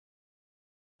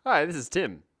Hi, this is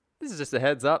Tim. This is just a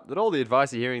heads up that all the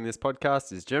advice you're hearing in this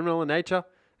podcast is general in nature.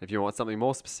 If you want something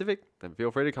more specific, then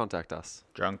feel free to contact us.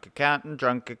 Drunk accountant,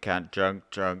 drunk accountant, drunk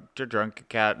accountant, drunk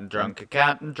accountant, drunk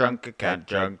accountant, drunk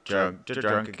accountant,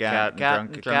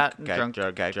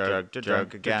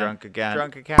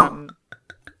 drunk accountant.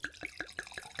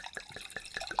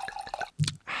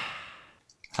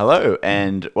 Hello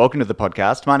and welcome to the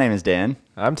podcast. My name is Dan.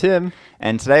 I'm Tim.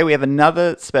 And today we have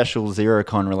another special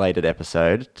ZeroCon related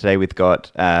episode. Today we've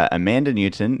got Amanda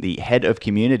Newton, the head of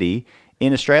community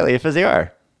in Australia for Xero.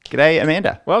 G'day,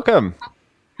 Amanda. Welcome.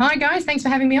 Hi guys, thanks for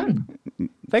having me on.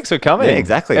 Thanks for coming. Yeah,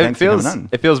 exactly. Thanks for coming on.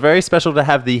 It feels very special to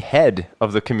have the head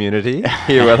of the community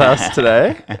here with us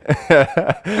today.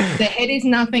 The head is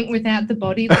nothing without the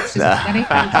body. Let's just get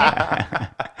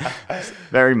that in.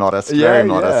 Very modest. Yeah, Very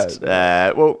modest.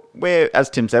 Well, as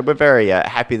Tim said, we're very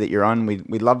happy that you're on.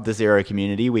 We love the Xero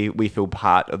community. We feel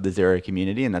part of the Xero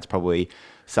community, and that's probably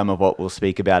some of what we'll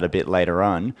speak about a bit later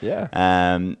on. Yeah.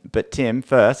 But Tim,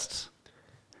 first,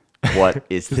 what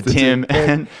is the Tim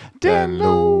and Dan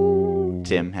Low?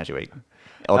 Tim, how's your week?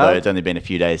 Although it's only been a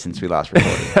few days since we last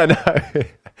recorded. I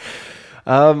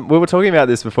know. We were talking about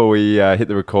this before we hit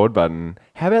the record button.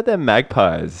 How about them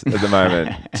magpies at the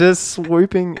moment? Just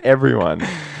swooping everyone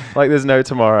like there's no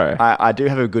tomorrow. I do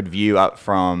have a good view up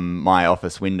from my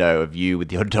office window of you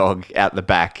with your dog out the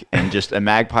back, and just a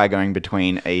magpie going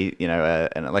between an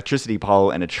electricity pole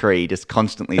and a tree, just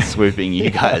constantly swooping you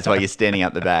guys while you're standing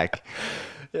out the back.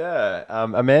 Yeah.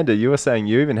 Amanda, you were saying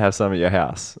you even have some at your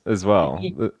house as well.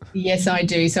 Yes, I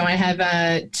do. So I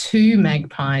have two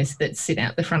magpies that sit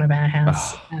out the front of our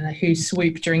house who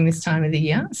swoop during this time of the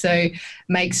year. So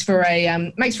makes for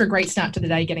a great start to the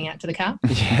day getting out to the car.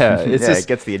 Yeah, It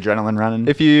gets the adrenaline running.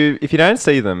 If you don't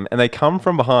see them and they come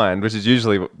from behind, which is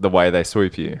usually the way they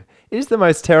swoop you, it is the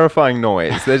most terrifying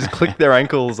noise. They just click their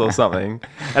ankles or something,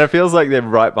 and it feels like they're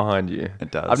right behind you.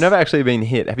 It does. I've never actually been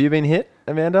hit. Have you been hit,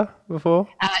 Amanda, before?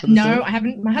 No, I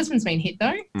haven't. My husband's been hit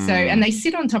though. So, and they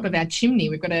sit on top of our chimney.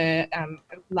 We've got a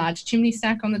large chimney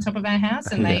stack on the top of our house,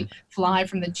 and they fly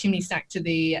from the chimney stack to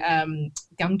the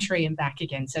gum tree and back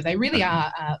again. So they really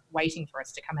are waiting for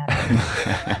us to come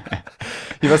out.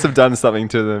 You must have done something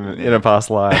to them in a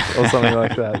past life or something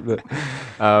like that.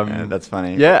 But, that's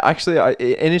funny. Yeah, actually, an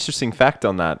interesting fact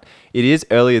on that. It is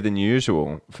earlier than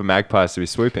usual for magpies to be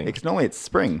swooping. Because normally it's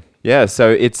spring. Yeah, so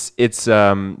it's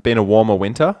been a warmer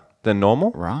winter than normal.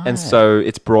 Right. And so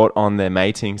it's brought on their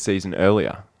mating season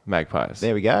earlier, magpies.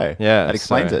 There we go. Yeah. That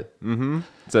explains it. Mm-hmm.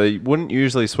 So you wouldn't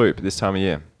usually swoop at this time of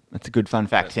year. That's a good fun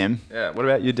fact, Tim. Yeah. What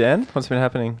about you, Dan? What's been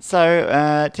happening?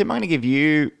 So, Tim, I'm going to give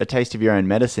you a taste of your own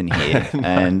medicine here.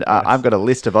 And I've got a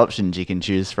list of options you can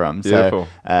choose from. Beautiful.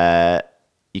 So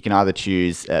you can either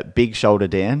choose Big Shoulder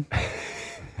Dan,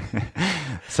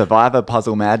 Survivor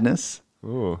Puzzle Madness,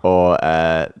 Ooh. or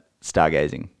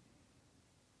Stargazing.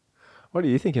 What do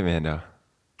you think, Amanda?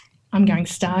 I'm going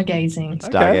stargazing. Stargazing.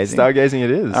 Okay, stargazing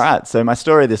it is. All right. So my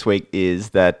story this week is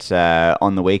that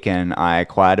on the weekend I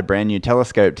acquired a brand new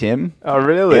telescope, Tim. Oh,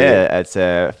 really? Yeah, it's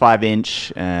a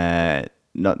 5-inch,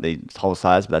 not the whole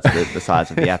size, but that's the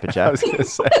size of the aperture. I was going to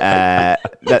say.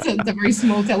 It's a very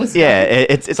small telescope. Yeah,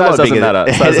 it's a Size lot doesn't bigger.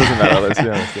 matter. Size doesn't matter. Let's be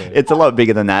honest. Yeah. It's a lot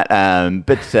bigger than that.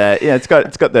 But it's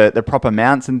got the proper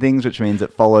mounts and things, which means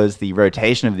it follows the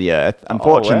rotation of the Earth.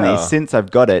 Unfortunately, wow. since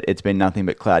I've got it, it's been nothing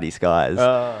but cloudy skies.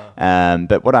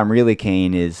 But what I'm really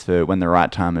keen is for when the right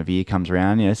time of year comes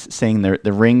around, seeing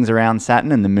the rings around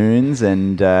Saturn and the moons,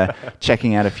 and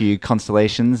checking out a few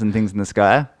constellations and things in the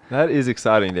sky. That is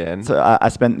exciting, Dan. So I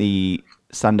spent the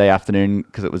Sunday afternoon,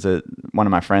 because it was one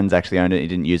of my friends actually owned it. He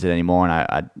didn't use it anymore, and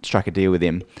I struck a deal with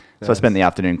him. So I spent the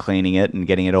afternoon cleaning it and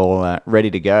getting it all ready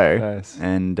to go. Nice.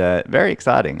 And very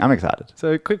exciting. I'm excited.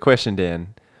 So, quick question,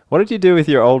 Dan. What did you do with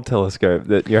your old telescope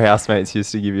that your housemates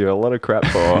used to give you a lot of crap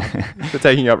for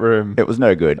taking up room? It was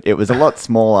no good. It was a lot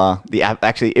smaller.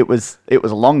 Actually, it was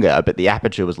longer, but the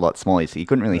aperture was a lot smaller, so you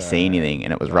couldn't really see anything,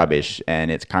 and it was rubbish. And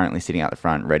it's currently sitting out the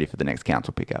front, ready for the next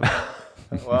council pickup.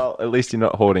 Well, at least you're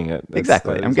not hoarding it.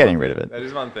 Exactly. I'm getting rid of it. That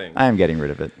is one thing. I am getting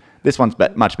rid of it. This one's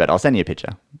much better. I'll send you a picture.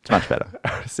 It's much better.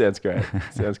 Sounds great.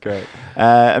 Sounds great.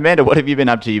 Amanda, what have you been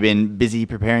up to? You've been busy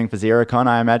preparing for XeroCon,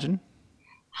 I imagine?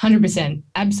 100%.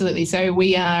 Absolutely. So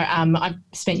we are, I've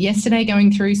spent yesterday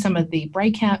going through some of the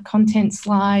breakout content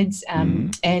slides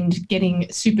and getting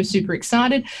super, super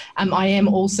excited. I am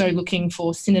also looking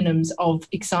for synonyms of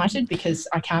excited, because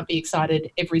I can't be excited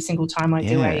every single time I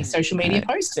do a social media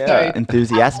post. Yeah. So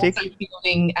Enthusiastic. I'm also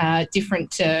building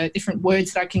different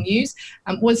words that I can use.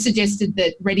 Was suggested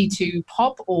that ready to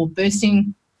pop or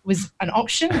bursting was an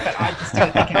option, but I just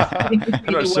don't think it's I'm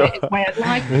not really sure. the way I'd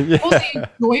like. Yeah. Also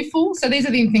joyful. So these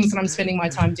are the things that I'm spending my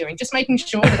time doing, just making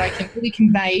sure that I can really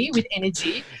convey with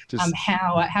energy Just-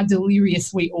 how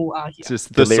delirious we all are here.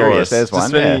 Just Delirious, thesaurus. there's Just one,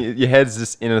 spending- Your head's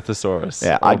just in a thesaurus.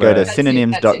 Yeah, all I'd go to day. That's it,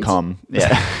 synonyms.com.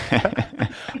 Yeah.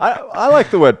 I like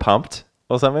the word pumped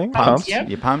or something. Pumped, yep.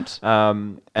 You're pumped?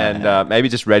 Maybe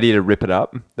just ready to rip it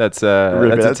up. That's a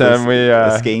Rip it that's up, a term we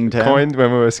a skiing term. coined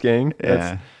when we were skiing.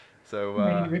 Yeah. So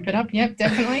Ready to rip it up. Yep,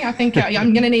 definitely. I think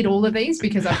I'm going to need all of these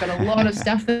because I've got a lot of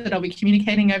stuff that I'll be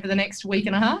communicating over the next week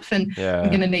and a half, and Yeah. I'm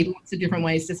going to need lots of different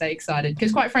ways to stay excited.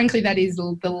 Because quite frankly, that is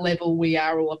the level we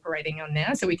are all operating on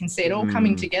now. So we can see it all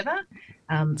coming together,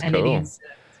 and cool. it is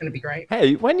it's going to be great.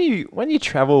 hey, when you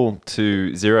travel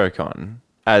to ZeroCon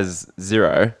as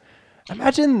Zero,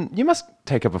 imagine you must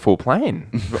take up a full plane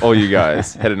for all you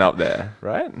guys heading up there,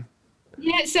 right?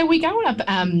 Yeah, so we go up.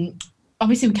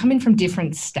 Obviously, we come in from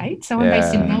different states. So I'm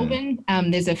based in Yeah.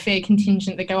 Melbourne. There's a fair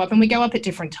contingent that go up, and we go up at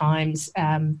different times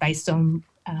based on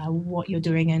what you're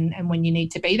doing and when you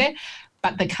need to be there.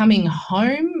 But the coming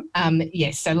home,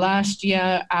 yes. So last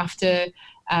year, after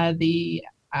the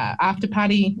after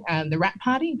party, the wrap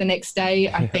party, the next day,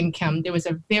 I think there was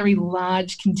a very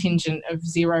large contingent of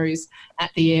Zeros at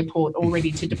the airport all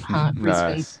ready to depart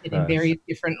Brisbane Nice, in nice. various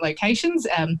different locations.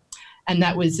 And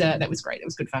that was great. It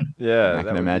was good fun. Yeah, I that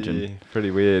can would imagine. be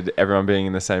pretty weird. Everyone being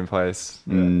in the same place,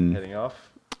 heading off.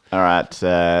 All right.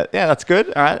 Yeah, that's good.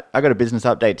 All right. I got a business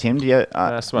update, Tim. Do you?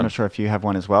 Nice I'm one. not sure if you have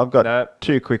one as well. I've got No.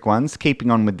 two quick ones. Keeping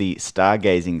on with the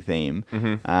stargazing theme,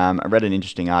 I read an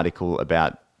interesting article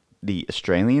about the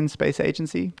Australian Space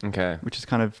Agency, Okay, which has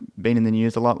kind of been in the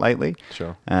news a lot lately.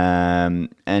 sure.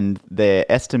 And they're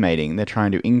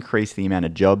trying to increase the amount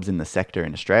of jobs in the sector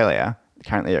in Australia.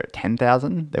 Currently, they're at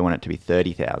 10,000. They want it to be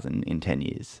 30,000 in 10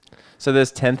 years. So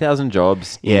there's 10,000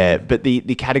 jobs. Yeah, but the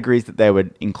categories that they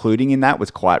were including in that was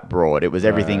quite broad. It was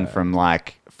everything Right. from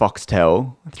like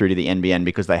Foxtel through to the NBN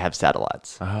because they have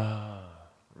satellites.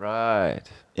 Right.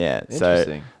 Yeah,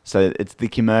 Interesting. so it's the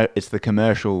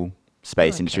commercial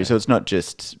space industry. So it's not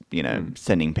just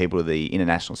sending people to the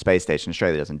International Space Station.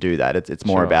 Australia doesn't do that. It's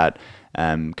more Sure. about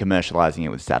commercializing it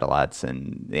with satellites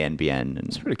and the NBN and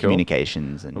pretty cool.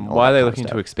 communications and all Why are that they kind of looking to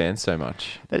stuff. expand so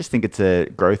much? They just think it's a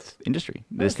growth industry.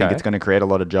 They just think Okay. it's going to create a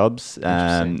lot of jobs.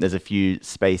 Interesting. There's a few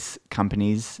space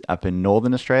companies up in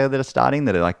northern Australia that are starting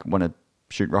that are like want to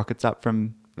shoot rockets up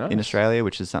from in Nice. Australia,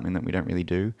 which is something that we don't really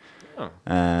do. Oh.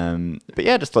 But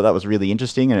yeah, I just thought that was really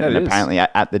interesting. And, That is. apparently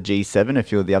at the G7, a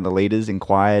few of the other leaders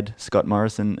inquired Scott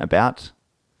Morrison about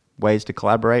ways to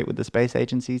collaborate with the space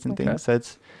agencies and Okay. things. So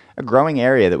it's a growing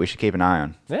area that we should keep an eye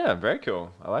on. Yeah, very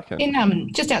cool. I like it.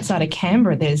 In just outside of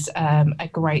Canberra, there's a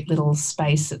great little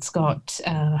space that's got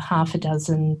half a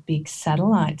dozen big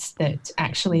satellites that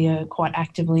actually are quite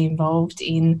actively involved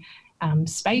in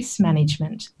space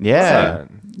management. Yeah.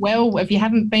 Well, if you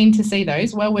haven't been to see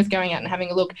those, well worth going out and having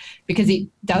a look because it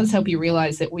does help you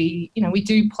realise that we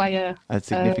do play a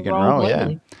significant role role, yeah.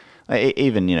 globally.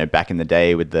 Even back in the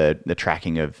day with the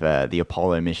tracking of the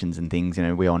Apollo missions and things,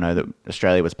 we all know that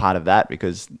Australia was part of that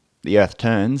because the Earth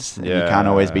turns. And you can't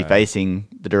always be Yeah. facing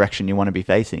the direction you want to be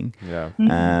facing. Yeah.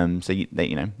 So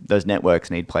those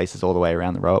networks need places all the way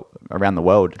around the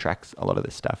world to track a lot of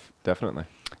this stuff. Definitely.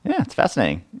 Yeah, it's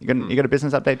fascinating. You got a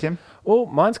business update, Tim? Well,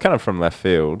 mine's kind of from left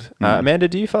field. Amanda,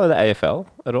 do you follow the AFL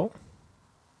at all?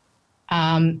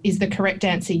 Is the correct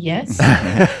answer yes?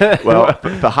 Well,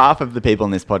 for half of the people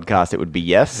in this podcast, it would be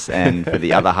yes, and for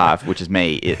the other half, which is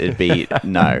me, it'd be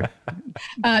no.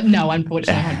 No,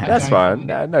 unfortunately. I That's don't.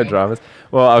 fine. No dramas.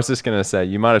 Well, I was just going to say,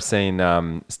 you might have seen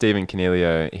Stephen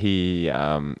Canelio. He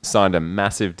signed a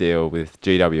massive deal with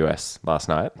GWS last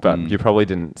night, but you probably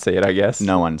didn't see it, I guess.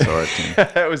 No one saw it, Tim.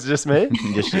 It was just me?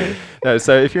 Just you. No,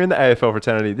 so if you're in the AFL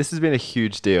fraternity, this has been a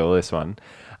huge deal, this one.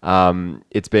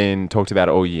 It's been talked about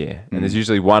all year. And there's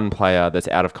usually one player that's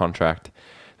out of contract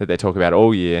that they talk about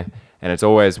all year. And it's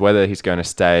always whether he's going to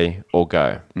stay or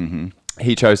go. Mm-hmm.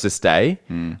 He chose to stay.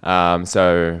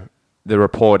 So the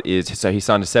report is, so he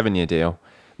signed a 7-year deal.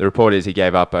 The report is he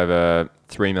gave up over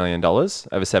 $3 million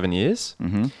over 7 years.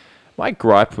 Mm-hmm. My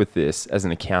gripe with this as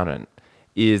an accountant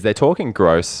is they're talking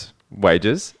gross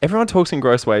wages. Everyone talks in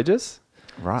gross wages.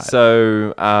 Right.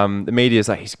 So the media is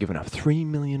like, he's given up $3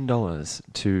 million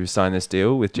to sign this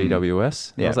deal with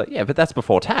GWS. And I was like, yeah, but that's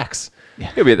before tax.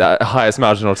 He'll be at the highest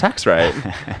marginal tax rate.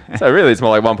 So really, it's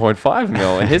more like 1.5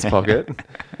 mil in his pocket.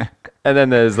 And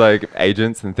then there's like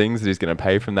agents and things that he's going to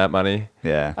pay from that money.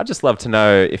 Yeah. I'd just love to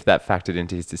know if that factored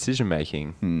into his decision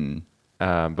making.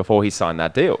 before he signed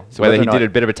that deal. So whether whether he or did not- a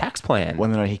bit of a tax plan.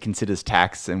 Whether or not he considers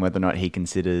tax and whether or not he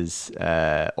considers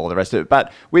all the rest of it.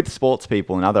 But with sports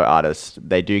people and other artists,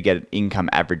 they do get income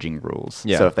averaging rules.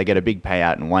 Yeah. So if they get a big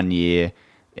payout in 1 year,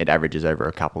 it averages over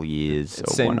a couple years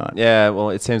whatnot. Yeah, well,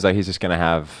 it seems like he's just going to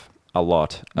have a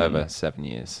lot over 7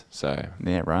 years. So,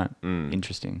 Yeah, right.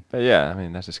 Interesting. but yeah, I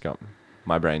mean, that's just got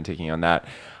my brain ticking on that.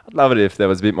 I'd love it if there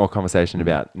was a bit more conversation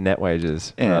about net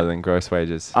wages rather than gross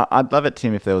wages. I'd love it,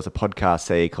 Tim, if there was a podcast,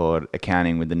 say, called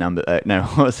Accounting with the Number. No,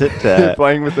 what was it?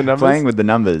 Playing with the numbers? Playing with the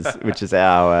Numbers, which is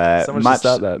our Someone should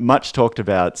start that. much talked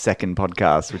about second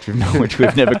podcast, which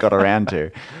we've never got around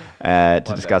to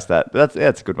discuss that. But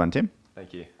that's a good one, Tim.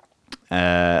 Thank you.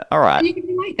 All right. You can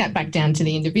relate that back down to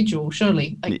the individual,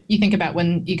 surely. Like you think about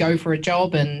when you go for a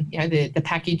job and the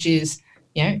package is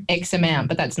X amount,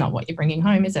 but that's not what you're bringing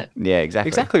home, is it? Yeah, exactly.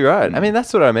 Exactly right. I mean,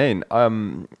 that's what I mean.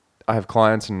 I have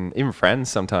clients and even friends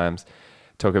sometimes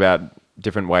talk about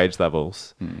different wage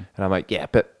levels. And I'm like, yeah,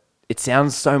 but it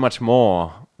sounds so much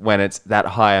more when it's that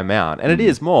high amount. And it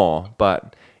is more,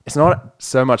 but it's not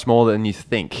so much more than you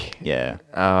think. Yeah.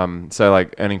 So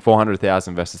like earning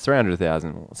 400,000 versus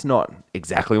 300,000, well, it's not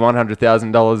exactly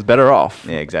 $100,000 better off.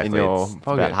 Yeah, exactly. In your It's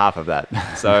pocket. about half of that.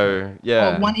 So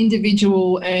yeah. Or one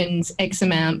individual earns X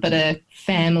amount, but a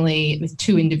family with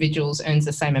two individuals earns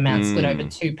the same amount split over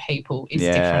two people is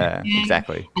Yeah, different.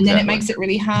 exactly. And then it Exactly. makes it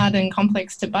really hard and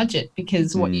complex to budget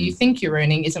because what you think you're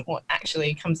earning isn't what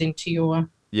actually comes into your bank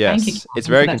Yes, account. it's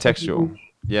So very that's why contextual. people-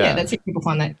 Yeah. that's it. People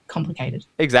find that complicated.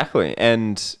 Exactly.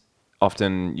 And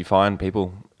often you find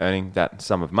people earning that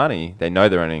sum of money, they know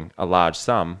they're earning a large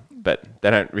sum, but they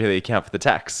don't really account for the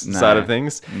tax side of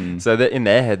things. So that in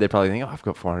their head, they're probably thinking, oh, I've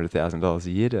got $400,000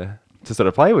 a year to sort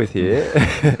of play with here.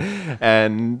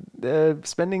 And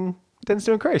spending tends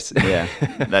to increase. Yeah,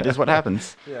 that is what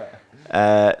happens.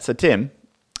 So Tim,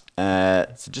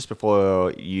 so just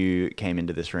before you came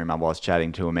into this room, I was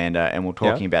chatting to Amanda, and we're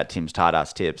talking about Tim's tight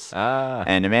ass tips.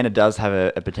 And Amanda does have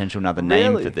a potential another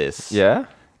name Really? for this. Yeah.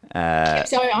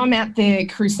 So I'm out there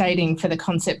crusading for the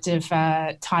concept of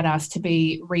tight ass to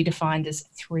be redefined as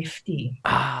thrifty.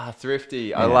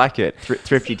 Thrifty. I like it.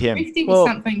 Thrifty Tim. Thrifty was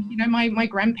something, my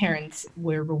grandparents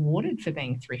were rewarded for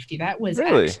being thrifty. That was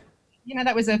Really?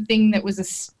 that was a thing that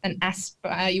was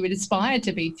you would aspire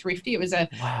to be thrifty. It was a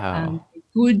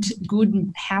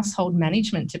good household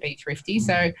management to be thrifty.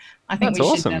 So I think That's we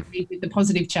awesome. should lead with the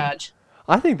positive charge.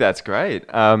 I think that's great.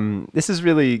 This is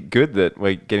really good that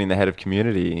we're getting the head of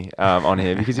community on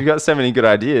here because you've got so many good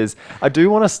ideas. I do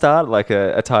want to start like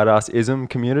a tight ass ism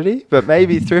community, but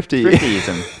maybe thrifty.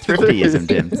 Thriftyism,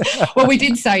 Tim. Well, we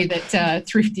did say that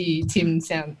thrifty Tim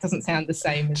doesn't sound the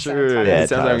same as True. tight Yeah, ass. It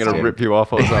sounds like I'm going to Tim. rip you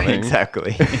off or something.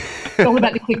 Exactly. It's all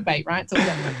about the clickbait, right? It's all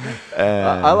about the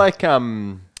I like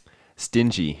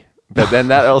stingy, but then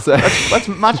that also That's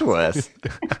much worse.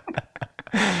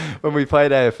 when we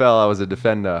played AFL, I was a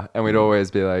defender, and we'd always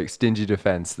be like stingy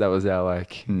defense. That was our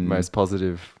most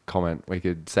positive comment we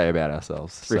could say about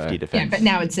ourselves. Thrifty Yeah, defense. but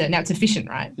now it's efficient,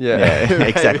 right? Yeah, Yeah,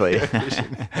 exactly.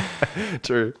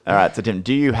 True. All right, so Tim,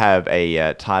 do you have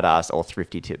a tight ass or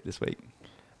thrifty tip this week?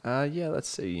 Yeah, let's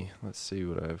see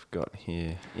what I've got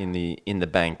here in the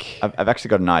bank. I've actually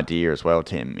got an idea as well,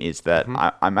 Tim, is that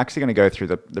I'm actually going to go through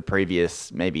the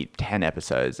previous maybe 10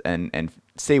 episodes and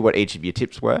see what each of your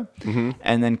tips were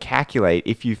and then calculate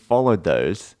if you followed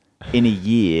those in a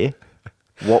year,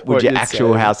 what would What your you'd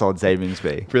actual save. household savings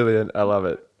be? Brilliant. I love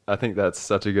it. I think that's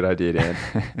such a good idea, Dan.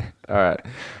 All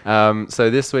right. So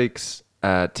this week's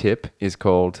tip is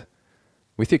called,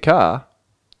 with your car,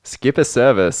 skip a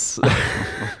service.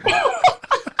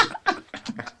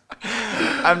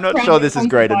 I'm not sure this is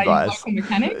great By your advice. local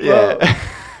mechanic. Yeah.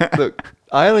 Look,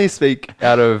 I only speak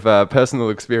out of personal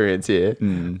experience here.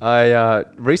 I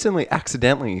recently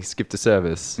accidentally skipped a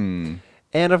service. And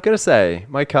I've got to say,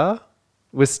 my car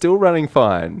was still running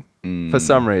fine for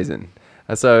some reason.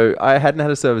 So I hadn't had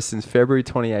a service since February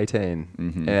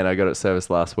 2018. And I got it serviced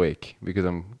last week because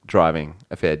I'm driving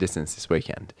a fair distance this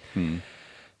weekend.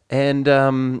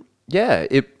 And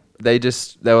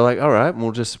they were like, all right,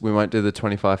 we won't do the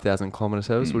 25,000 kilometer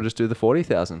service. We'll just do the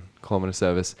 40,000 kilometer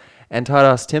service. And tight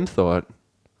ass Tim thought,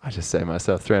 I just saved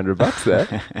myself $300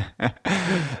 there.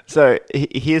 So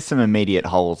here's some immediate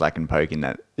holes I can poke in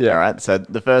that. Yeah. All right. So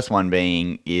the first one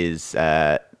being is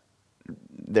there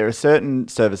are certain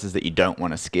services that you don't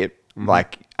want to skip.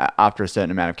 Like after a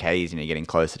certain amount of Ks, getting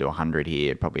closer to 100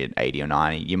 here, probably at 80 or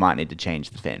 90, you might need to change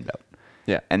the fan belt.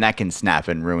 Yeah. And that can snap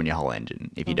and ruin your whole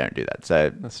engine if you don't do that.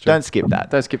 So That's true. don't skip that.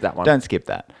 Don't skip that one. Don't skip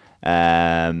that.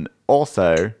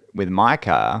 Also, with my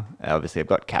car, obviously I've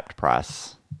got capped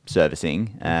price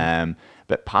servicing, but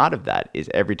But part of that is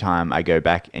every time I go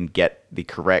back and get the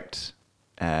correct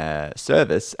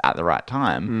service at the right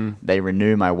time, they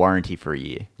renew my warranty for a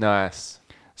year. Nice.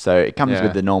 So it comes Yeah.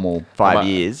 with the normal 5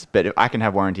 years, but if I can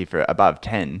have warranty for above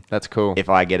 10. That's cool. If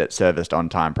I get it serviced on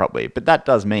time properly. But that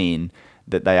does mean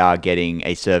that they are getting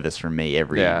a service from me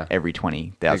every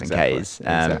 20,000 Exactly. Ks,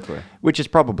 Exactly. which is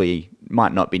probably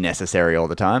might not be necessary all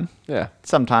the time. Yeah.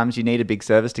 Sometimes you need a big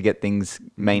service to get things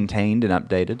maintained and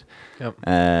updated.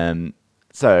 Yep.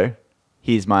 So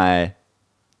here's my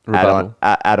Rebuttal.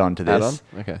 add-on to this.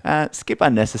 Add-on? Okay. Skip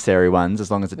unnecessary ones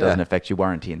as long as it doesn't Yeah. affect your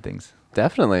warranty and things.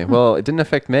 Definitely. Well, it didn't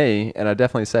affect me, and I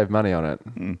definitely saved money on it.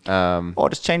 Or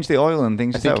just change the oil and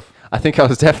things yourself. I think I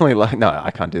was definitely like, no,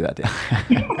 I can't do that.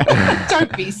 Dan.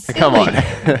 Don't be silly. Come on.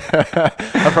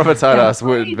 A proper tight ass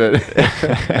would, but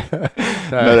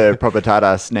Not a proper tight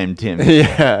ass named Tim.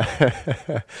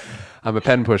 yeah. I'm a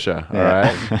pen pusher, all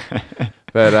right?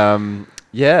 But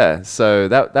yeah, so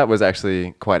that was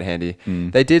actually quite handy.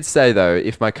 They did say though,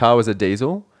 if my car was a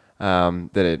diesel,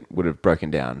 that it would have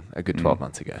broken down a good 12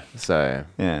 months ago. So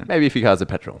Yeah. maybe if your car's a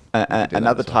petrol. you can do that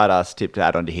Another as well. tight ass tip to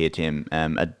add on to here, Tim,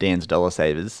 at Dan's Dollar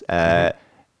Savers.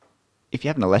 If you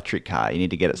have an electric car, you need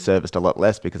to get it serviced a lot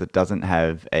less because it doesn't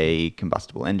have a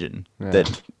combustible engine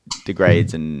that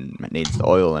degrades and needs the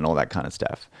oil and all that kind of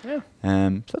stuff. Yeah.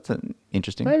 So that's an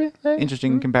interesting, Maybe.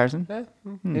 interesting comparison. Yeah.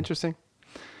 Interesting.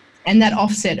 And that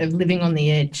offset of living on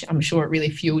the edge, I'm sure it really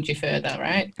fueled you further,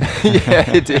 right?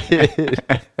 Yeah, it did.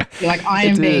 You're like, I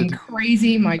am being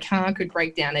crazy. My car could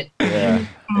break down at any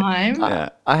time.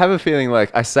 I have a feeling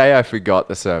like I say I forgot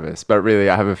the service, but really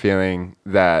I have a feeling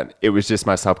that it was just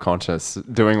my subconscious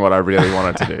doing what I really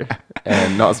wanted to do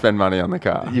and not spend money on the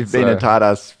car. You've been a tight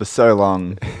ass for so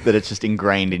long that it's just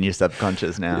ingrained in your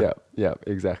subconscious now. Yeah,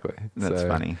 exactly. That's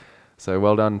funny. So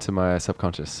well done to my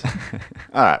subconscious.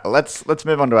 All right, well, let's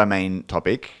move on to our main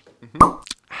topic,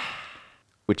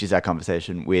 which is our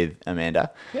conversation with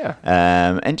Amanda. Yeah.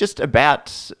 And just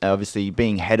about, obviously,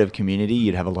 being head of community,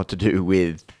 you'd have a lot to do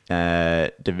with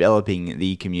developing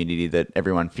the community that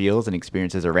everyone feels and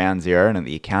experiences around Xero, and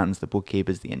the accountants, the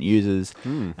bookkeepers, the end users.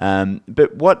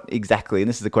 But what exactly, and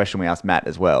this is the question we asked Matt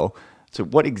as well, so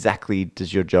what exactly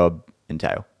does your job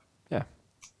entail? Yeah.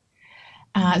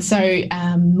 So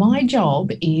my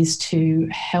job is to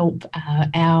help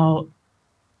our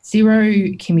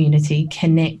Xero community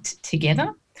connect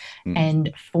together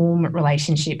and form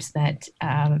relationships that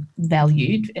are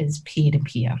valued as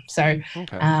peer-to-peer. So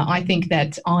I think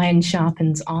that iron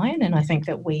sharpens iron, and I think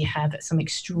that we have some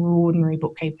extraordinary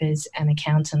bookkeepers and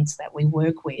accountants that we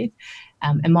work with.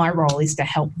 And my role is to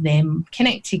help them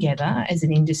connect together as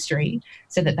an industry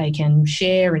so that they can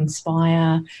share,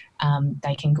 inspire,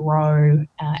 they can grow,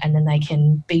 and then they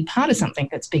can be part of something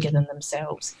that's bigger than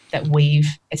themselves that we've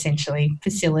essentially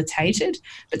facilitated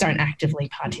but don't actively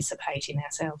participate in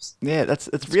ourselves. Yeah, that's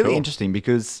really cool. interesting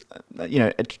because,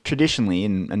 traditionally,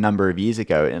 in a number of years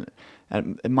ago,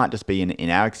 and it might just be in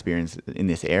our experience in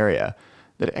this area,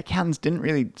 that accountants didn't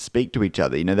really speak to each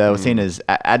other. They were seen as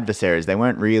adversaries. They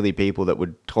weren't really people that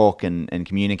would talk and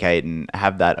communicate and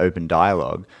have that open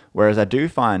dialogue. Whereas I do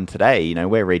find today,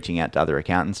 we're reaching out to other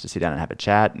accountants to sit down and have a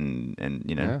chat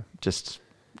and just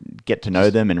get to know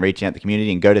them and reaching out to the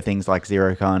community and go to things like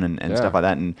XeroCon and stuff like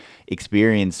that and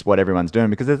experience what everyone's doing,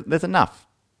 because there's enough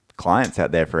clients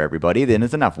out there for everybody. Then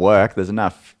there's enough work. There's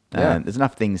enough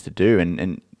things to do.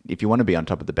 And if you want to be on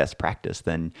top of the best practice,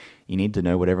 then you need to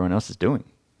know what everyone else is doing.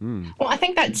 Well, I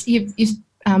think that's you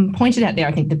pointed out there,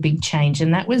 I think, the big change,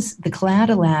 and that was the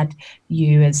cloud allowed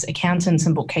you as accountants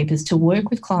and bookkeepers to work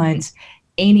with clients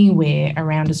anywhere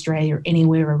around Australia or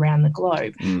anywhere around the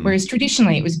globe, whereas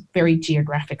traditionally it was very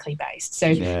geographically based. So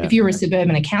if you were a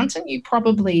suburban accountant, you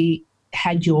probably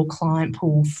had your client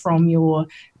pool from your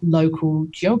local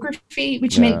geography,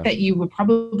 which meant that you were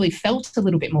probably felt a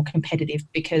little bit more competitive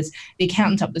because the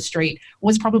accountant up the street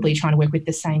was probably trying to work with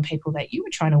the same people that you were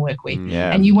trying to work with,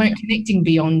 and you weren't connecting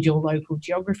beyond your local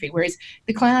geography, whereas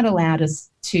the cloud allowed us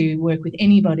to work with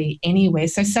anybody anywhere.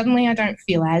 So suddenly I don't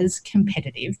feel as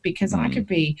competitive because I could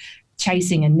be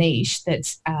chasing a niche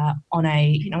that's on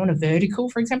a vertical,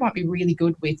 for example. I'd be really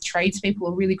good with tradespeople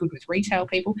or really good with retail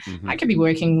people. I could be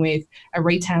working with a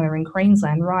retailer in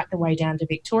Queensland right the way down to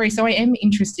Victoria. So I am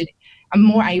interested. I'm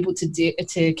more able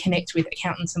to connect with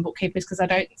accountants and bookkeepers because I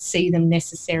don't see them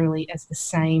necessarily as the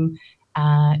same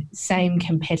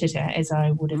competitor as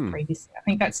I would have previously. I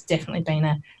think that's definitely been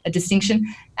a distinction.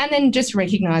 And then just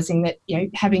recognising that,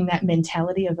 having that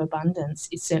mentality of abundance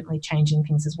is certainly changing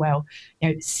things as well.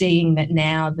 Seeing that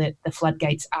now that the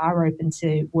floodgates are open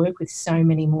to work with so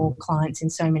many more clients in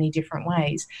so many different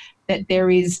ways, that there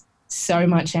is so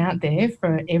much out there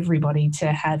for everybody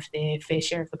to have their fair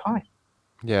share of the pie.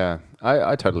 Yeah,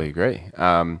 I totally agree.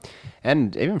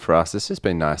 And even for us, it's just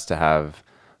been nice to have,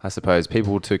 I suppose,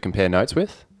 people to compare notes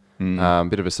with,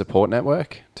 bit of a support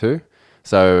network too.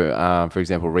 So, for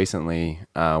example, recently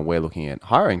we're looking at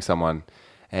hiring someone,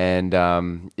 and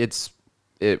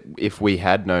if we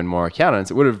had known more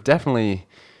accountants, it would have definitely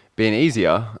been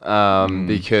easier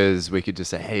because we could just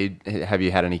say, hey, have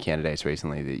you had any candidates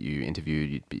recently that you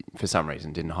interviewed, for some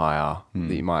reason didn't hire,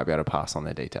 that you might be able to pass on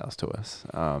their details to us.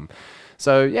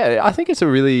 So yeah, I think it's a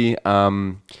really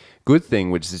good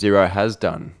thing which Xero has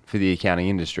done for the accounting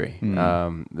industry.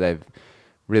 They've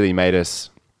really made us,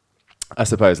 I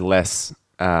suppose, less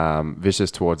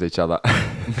vicious towards each other.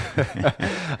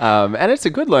 And it's a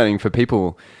good learning for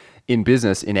people in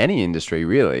business, in any industry,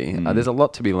 really. There's a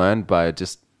lot to be learned by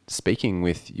just speaking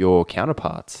with your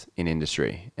counterparts in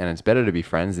industry, and it's better to be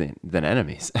friends than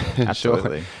enemies.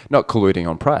 Absolutely. Not colluding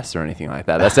on price or anything like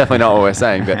that. That's definitely not what we're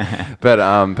saying,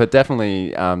 but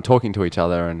definitely talking to each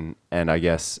other and I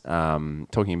guess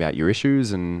talking about your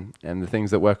issues and the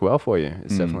things that work well for you.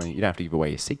 It's definitely, you don't have to give away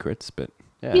your secrets, but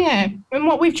yeah. And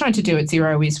what we've tried to do at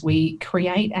Xero is we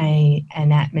create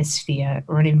an atmosphere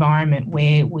or an environment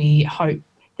where we hope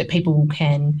that people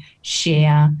can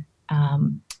share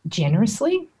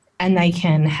generously, and they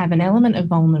can have an element of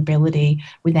vulnerability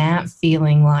without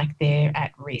feeling like they're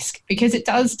at risk. Because it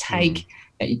does take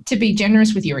to be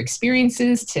generous with your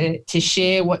experiences, to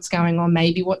share what's going on,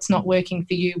 maybe what's not working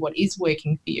for you, what is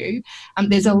working for you.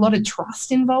 There's a lot of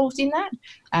trust involved in that.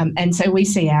 And so we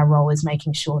see our role as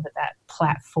making sure that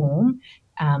platform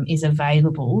is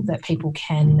available, that people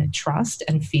can trust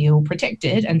and feel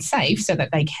protected and safe, so that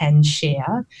they can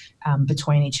share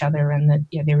between each other, and that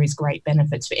there is great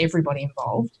benefits for everybody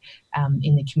involved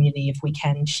in the community if we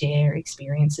can share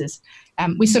experiences. I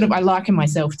liken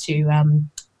myself to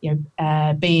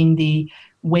being the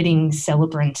wedding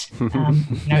celebrant.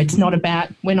 It's not about,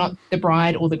 we're not the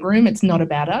bride or the groom, it's not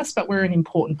about us, but we're an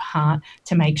important part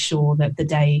to make sure that the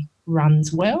day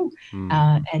runs well.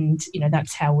 And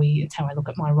that's how I look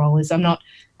at my role. Is I'm not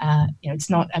it's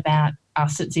not about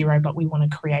us at Xero, but we want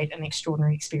to create an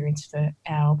extraordinary experience for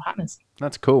our partners.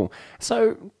 That's cool.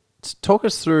 So talk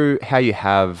us through how you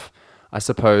have, I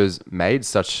suppose, made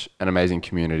such an amazing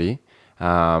community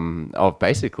of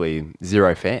basically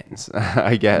Xero fans,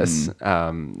 I guess,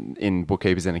 in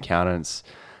bookkeepers and accountants.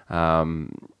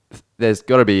 There's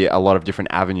got to be a lot of different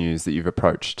avenues that you've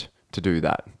approached to do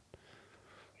that.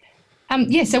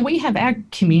 So we have, our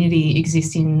community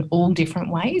exists in all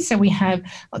different ways. So we have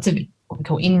lots of what we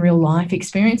call in real life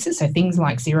experiences. So things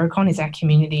like XeroCon is our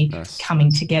community coming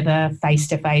together face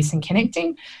to face and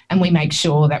connecting. And we make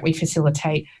sure that we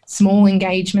facilitate small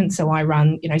engagement. So I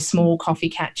run, small coffee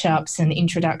catch-ups and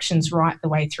introductions right the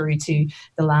way through to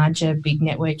the larger big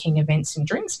networking events and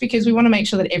drinks, because we want to make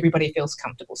sure that everybody feels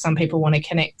comfortable. Some people want to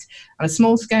connect on a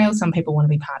small scale. Some people want to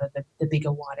be part of the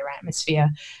bigger, wider atmosphere.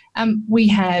 We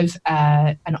have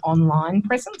an online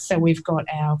presence. So we've got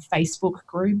our Facebook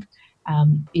group,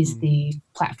 is the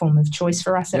platform of choice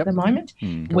for us at the moment,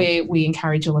 where we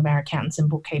encourage all of our accountants and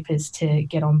bookkeepers to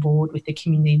get on board with the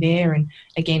community there, and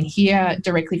again hear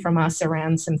directly from us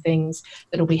around some things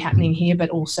that will be happening here, but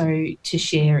also to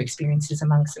share experiences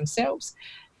amongst themselves.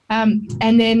 And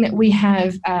then we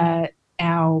have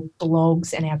our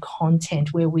blogs and our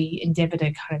content, where we endeavour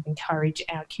to kind of encourage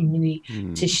our community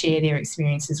to share their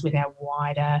experiences with our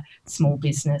wider small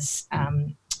business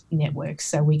networks,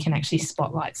 so we can actually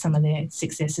spotlight some of their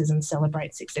successes and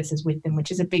celebrate successes with them, which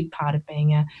is a big part of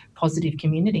being a positive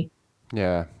community.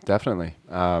 Yeah, definitely.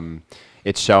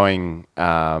 It's showing,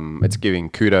 it's giving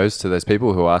kudos to those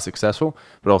people who are successful,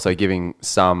 but also giving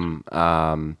some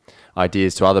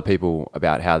ideas to other people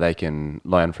about how they can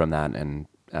learn from that and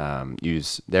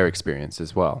use their experience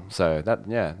as well. So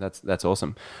that's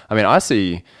awesome. I mean, I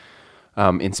see,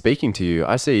 in speaking to you,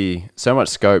 I see so much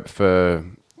scope for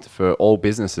all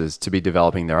businesses to be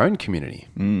developing their own community.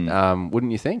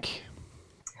 Wouldn't you think?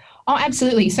 Oh,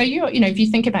 absolutely. So if you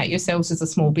think about yourselves as a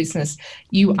small business,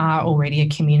 you are already a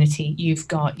community. You've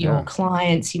got your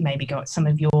clients, you maybe got some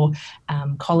of your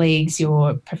colleagues,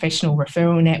 your professional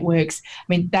referral networks. I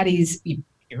mean, that is, you've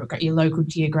got your local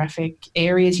geographic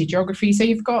areas, your geography. So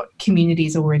you've got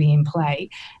communities already in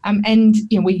play. And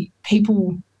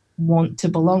people want to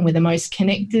belong. We're the most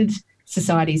connected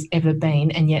society's ever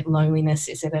been, and yet loneliness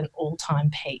is at an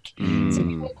all-time peak. So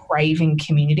people are craving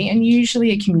community, and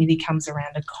usually a community comes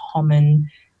around a common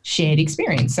shared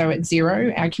experience. So at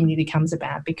Xero, our community comes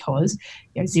about because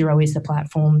Xero is the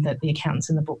platform that the accountants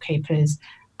and the bookkeepers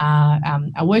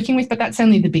are working with, but that's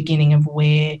only the beginning of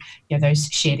where those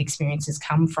shared experiences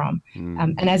come from.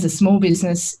 And as a small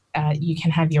business, you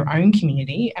can have your own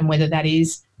community, and whether that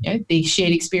is the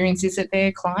shared experiences that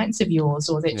they're clients of yours,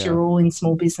 or that you're all in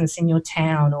small business in your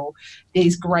town, or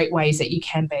these great ways that you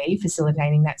can be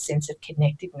facilitating that sense of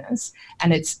connectedness.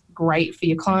 And it's great for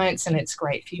your clients and it's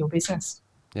great for your business.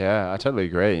 Yeah, I totally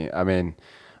agree. I mean,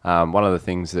 one of the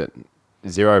things that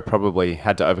Xero probably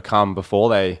had to overcome before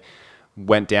they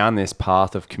went down this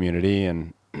path of community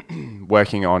and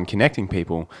working on connecting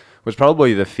people was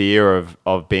probably the fear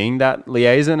of being that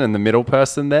liaison and the middle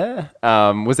person there.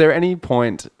 Was there any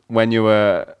point when you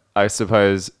were, I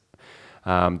suppose,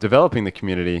 developing the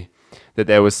community that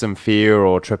there was some fear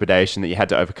or trepidation that you had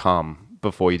to overcome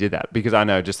before you did that? Because I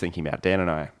know, just thinking about Dan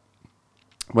and I,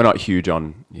 we're not huge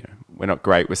on, we're not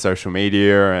great with social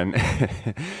media, and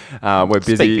we're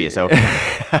busy. Speak for yourself.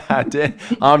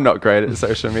 I'm not great at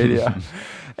social media.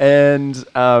 And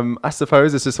I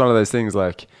suppose it's just one of those things,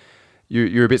 like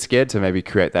you're a bit scared to maybe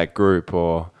create that group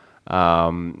or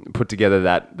put together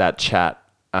that chat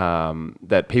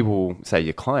that people, say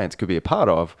your clients, could be a part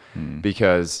of,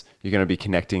 because you're going to be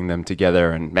connecting them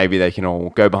together, and maybe they can all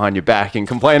go behind your back and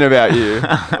complain about you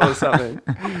or something.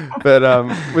 But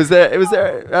is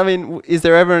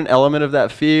there ever an element of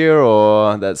that fear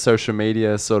or that social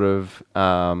media sort of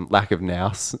lack of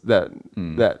nous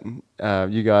that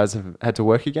you guys have had to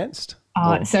work against?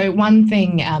 So one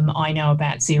thing I know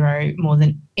about Xero more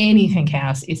than anything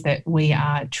else is that we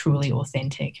are truly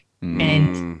authentic.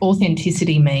 And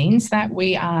authenticity means that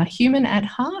we are human at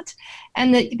heart,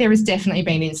 and that there has definitely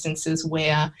been instances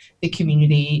where the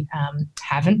community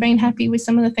haven't been happy with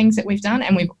some of the things that we've done,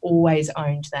 and we've always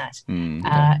owned that.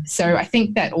 So I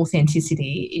think that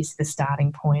authenticity is the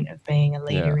starting point of being a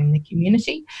leader in the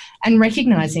community, and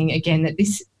recognising again that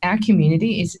our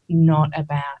community is not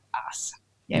about us.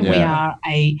 We are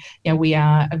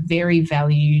a very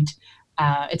valued.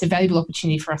 It's a valuable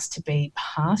opportunity for us to be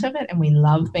part of it, and we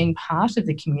love being part of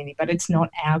the community, but it's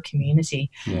not our community.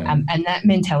 And that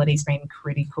mentality has been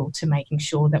critical to making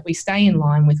sure that we stay in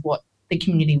line with what the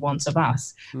community wants of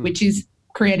us, which is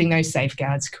creating those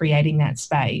safeguards, creating that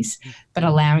space, but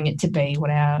allowing it to be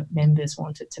what our members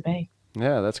want it to be.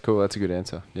 Yeah, that's cool. That's a good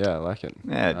answer. Yeah, I like it.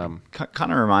 Yeah, it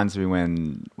kind of reminds me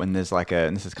when there's like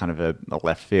and this is kind of a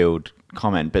left field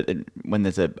comment, but when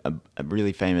there's a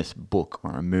really famous book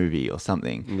or a movie or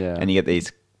something, and you get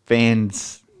these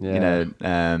fans,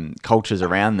 cultures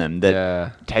around them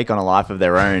that take on a life of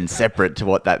their own, separate to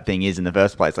what that thing is in the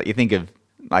first place. Like you think of,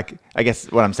 like, I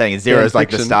guess what I'm saying is Xero is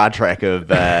like the Star Trek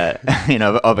of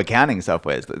of accounting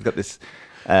software. It's got this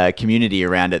community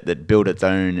around it that build its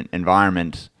own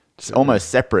environment. It's almost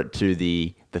separate to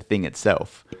the thing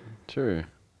itself. True.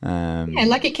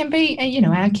 Like it can be,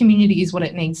 our community is what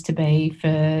it needs to be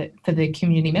for the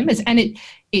community members, and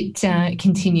it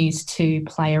continues to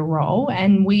play a role,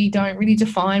 and we don't really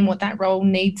define what that role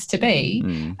needs to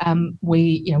be.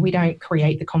 We don't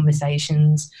create the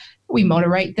conversations. We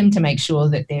moderate them to make sure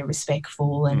that they're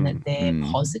respectful and that they're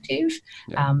positive.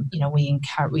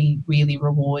 We really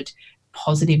reward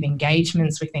positive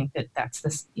engagements. We think that that's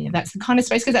the kind of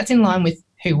space, because that's in line with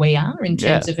who we are in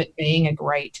terms of it being a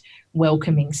great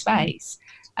welcoming space.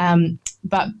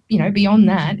 But beyond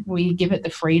that, we give it the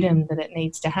freedom that it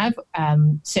needs to have.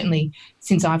 Certainly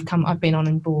since I've been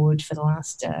on board for the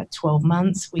last 12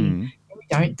 months, we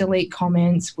don't delete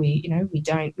comments. We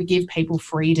give people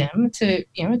freedom to,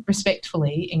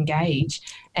 respectfully engage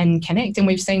and connect. And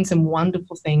we've seen some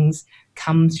wonderful things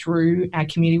come through our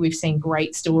community. We've seen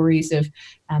great stories of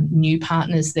new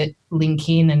partners that link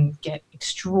in and get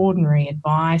extraordinary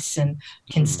advice and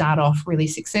can start off really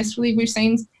successfully. We've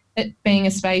seen it being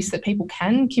a space that people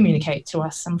can communicate to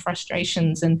us some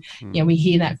frustrations, and we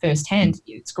hear that firsthand.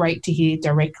 It's great to hear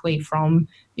directly from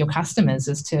your customers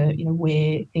as to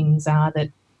where things are that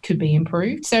could be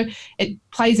improved. So it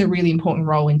plays a really important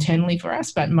role internally for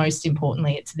us, but most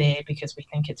importantly, it's there because we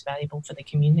think it's valuable for the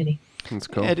community. That's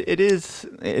cool. It is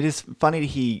funny to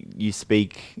hear you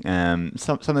speak. Some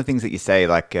of the things that you say,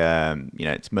 like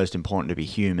it's most important to be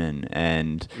human,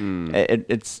 and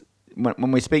it's.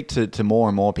 When we speak to more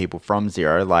and more people from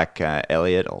Xero, like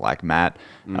Elliot or like Matt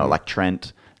or like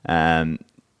Trent,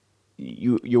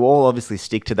 you all obviously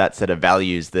stick to that set of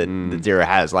values that Xero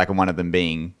has, like one of them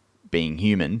being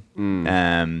human.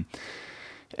 And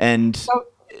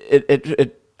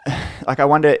it like, I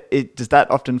wonder, does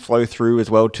that often flow through as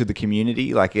well to the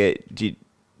community? Like, do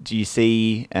you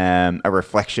see a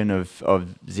reflection of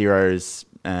Xero's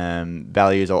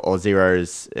values or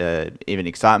Xero's even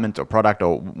excitement or product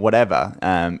or whatever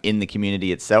in the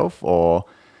community itself? Or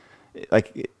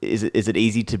like, is it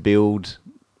easy to build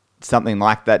something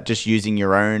like that, just using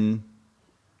your own,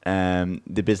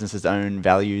 the business's own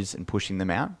values and pushing them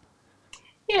out?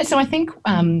 Yeah, so I think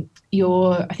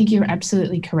you're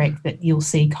absolutely correct that you'll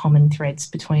see common threads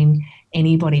between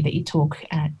anybody that you talk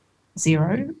at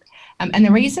Xero. And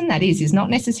the reason that is not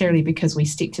necessarily because we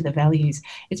stick to the values.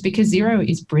 It's because Xero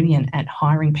is brilliant at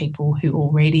hiring people who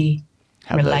already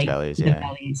Have relate those values, to the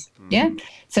values. Yeah.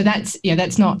 So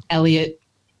that's not Elliot,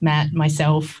 Matt,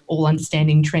 myself, all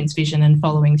understanding Trent's vision and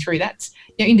following through. That's,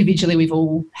 individually we've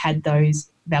all had those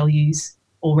values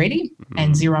already,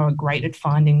 and Xero are great at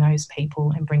finding those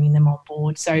people and bringing them on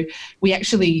board. So we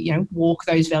actually, walk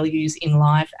those values in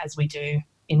life as we do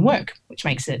in work, which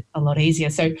makes it a lot easier.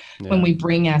 So when we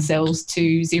bring ourselves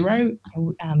to Xero,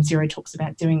 Xero talks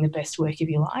about doing the best work of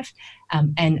your life,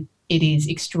 and it is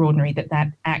extraordinary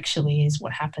that actually is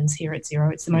what happens here at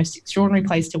Xero. It's the most extraordinary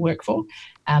place to work for,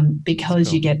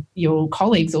 because you get your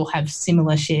colleagues all have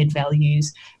similar shared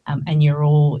values, and you're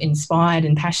all inspired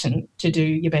and passionate to do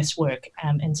your best work,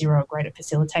 and Xero are great at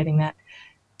facilitating that.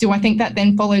 Do I think that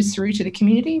then follows through to the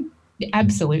community? Yeah,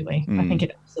 absolutely. I think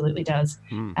it absolutely does.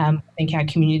 I think our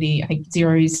community, I think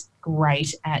Xero is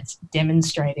great at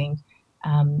demonstrating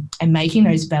and making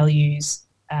those values,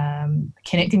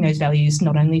 connecting those values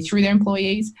not only through their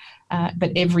employees,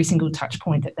 but every single touch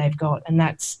point that they've got. And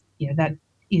that's, that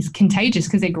is contagious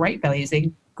because they're great values. They're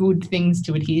good things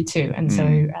to adhere to. And so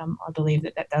I believe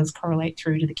that does correlate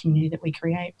through to the community that we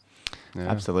create. Yeah.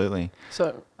 Absolutely.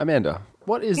 So, Amanda,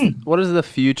 what is the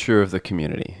future of the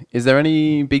community? Is there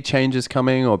any big changes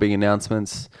coming or big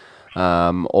announcements,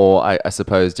 or I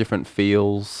suppose different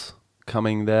feels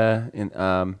coming there?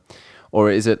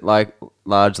 Or is it like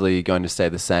largely going to stay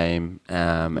the same?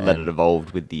 Let it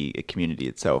evolve with the community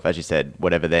itself. As you said,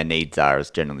 whatever their needs are is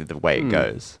generally the way it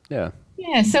goes. Yeah.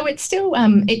 Yeah, so it's still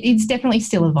it's definitely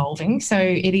still evolving. So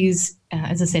it is,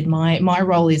 as I said, my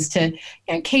role is to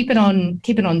keep it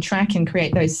on track and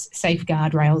create those safe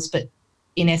guardrails, but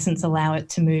in essence allow it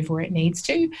to move where it needs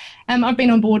to. I've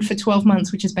been on board for 12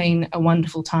 months, which has been a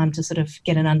wonderful time to sort of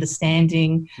get an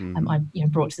understanding. I've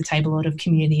brought to the table a lot of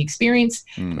community experience.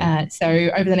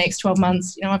 So over the next 12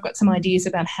 months, I've got some ideas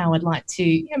about how I'd like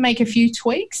to make a few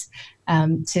tweaks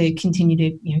to continue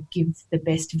to give the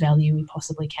best value we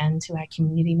possibly can to our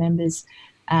community members.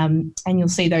 And you'll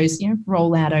see those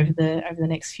roll out over the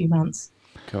next few months.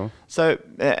 Cool. So,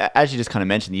 as you just kind of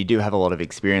mentioned, you do have a lot of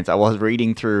experience. I was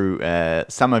reading through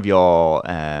some of your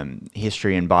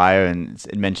history and bio, and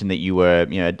it mentioned that you were,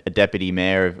 a deputy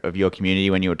mayor of your community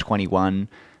when you were 21.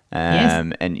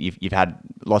 Yes. And you've had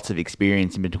lots of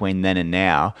experience in between then and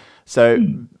now. So,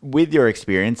 with your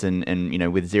experience and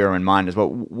with Xero in mind as well,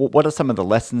 what are some of the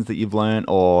lessons that you've learned,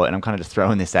 and I'm kind of just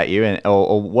throwing this at you,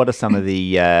 or what are some of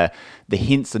the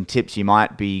hints and tips you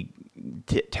might be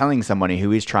telling somebody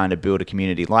who is trying to build a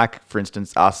community, like, for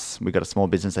instance, us? We've got a small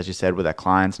business, as you said, with our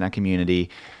clients and our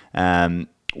community.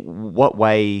 What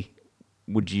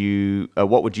would you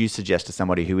suggest to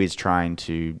somebody who is trying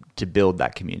to build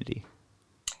that community?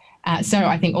 So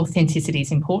I think authenticity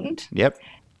is important. Yep.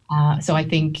 So I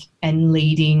think, and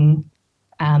leading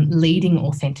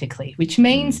authentically, which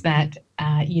means that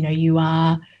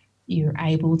you're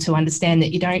able to understand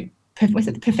that you don't.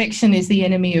 Perfection is the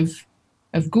enemy of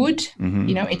good.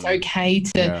 It's okay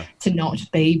to not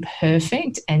be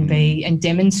perfect and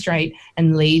demonstrate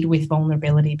and lead with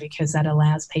vulnerability, because that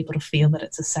allows people to feel that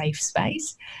it's a safe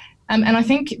space. And I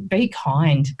think be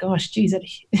kind. Gosh, geez,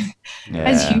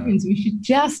 as humans, we should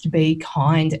just be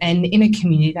kind. And in a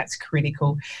community, that's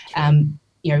critical. I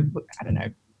don't know,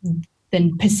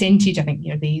 the percentage, I think,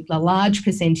 the large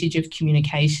percentage of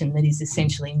communication that is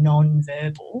essentially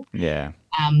non-verbal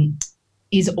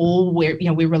is all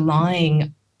we're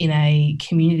relying in a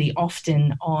community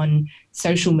often on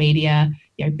social media,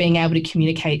 being able to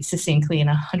communicate succinctly in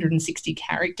 160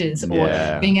 characters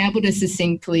or being able to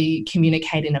succinctly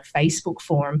communicate in a Facebook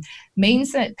forum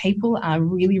means that people are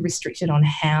really restricted on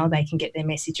how they can get their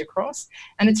message across.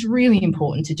 And it's really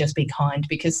important to just be kind,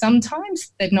 because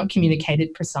sometimes they've not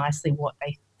communicated precisely what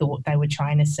they thought they were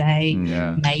trying to say.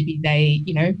 Maybe they,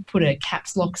 put a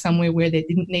caps lock somewhere where there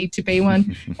didn't need to be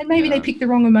one, and maybe they picked the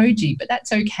wrong emoji, but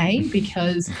that's okay,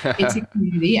 because it's a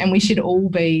community, and we should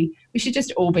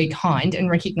just all be kind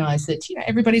and recognize that,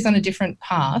 everybody's on a different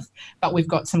path, but we've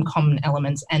got some common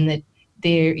elements, and that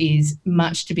there is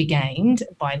much to be gained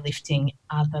by lifting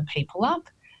other people up.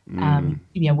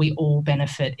 We all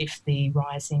benefit if the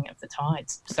rising of the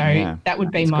tides. So that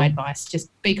would be my advice. Just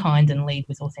be kind and lead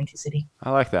with authenticity.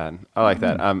 I like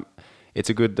that. it's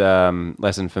a good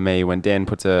lesson for me when Dan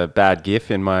puts a bad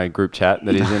GIF in my group chat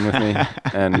that he's in with me,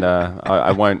 and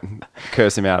I won't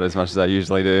curse him out as much as I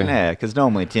usually do. Yeah, because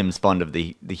normally Tim's fond of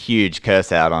the huge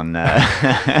curse out on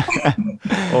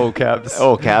All caps.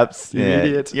 all caps. You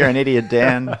idiot. You're an idiot,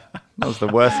 Dan. That was the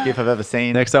worst GIF I've ever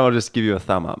seen. Next time I'll just give you a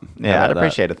thumb up. How Yeah, I'd about that?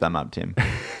 appreciate a thumb up, Tim.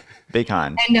 Be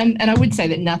kind. And I would say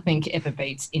that nothing ever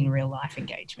beats in real life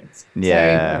engagements.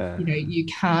 Yeah. So, you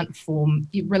can't form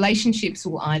relationships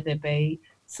will either be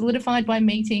solidified by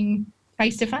meeting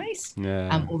face to face, or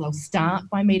they'll start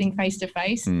by meeting face to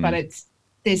face. But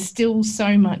there's still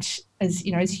so much as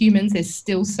humans. There's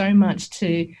still so much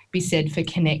to be said for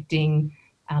connecting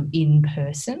in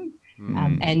person.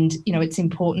 And it's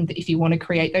important that if you want to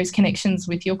create those connections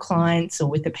with your clients or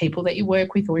with the people that you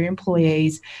work with or your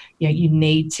employees, you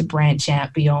need to branch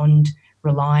out beyond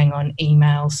relying on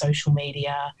email, social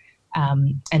media,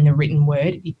 and the written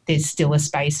word. There's still a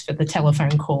space for the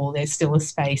telephone call. There's still a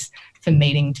space for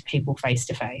meeting people face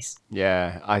to face.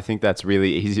 Yeah, I think that's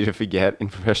really easy to forget in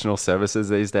professional services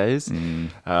these days.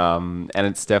 And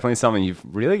it's definitely something you've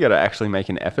really got to actually make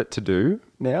an effort to do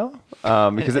now,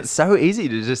 because it's so easy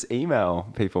to just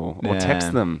email people or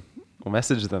text them or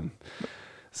message them.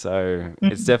 So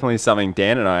it's definitely something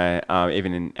Dan and I,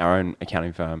 even in our own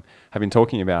accounting firm, have been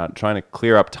talking about, trying to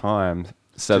clear up time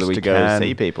so Just that we to can go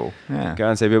see people. Yeah. go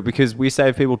and see people, because we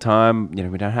save people time.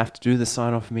 We don't have to do the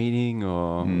sign-off meeting,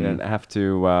 or we don't have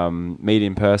to meet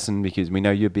in person because we know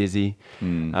you're busy.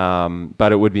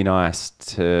 But it would be nice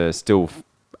to still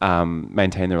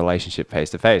maintain the relationship face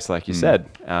to face, like you said,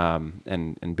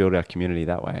 and build our community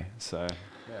that way. So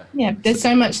yeah, there's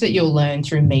so much that you'll learn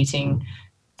through meeting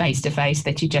face to face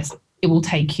that it will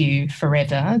take you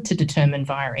forever to determine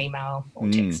via email or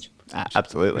text.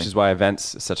 Absolutely. which is why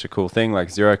events are such a cool thing, like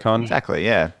XeroCon. Exactly,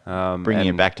 yeah. Bringing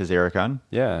it back to XeroCon.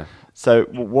 Yeah. So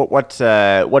what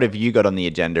have you got on the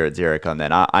agenda at XeroCon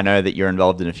then? I know that you're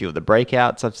involved in a few of the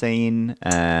breakouts I've seen.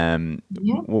 What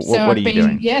are you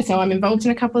doing? Yeah, so I'm involved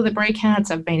in a couple of the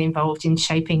breakouts. I've been involved in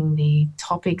shaping the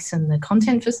topics and the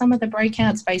content for some of the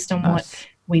breakouts based on what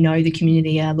we know the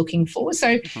community are looking for.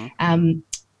 So,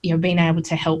 being able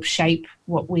to help shape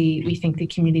what we think the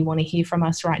community want to hear from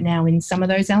us right now in some of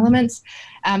those elements.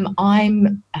 I'm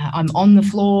on the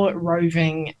floor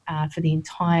roving for the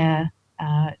entire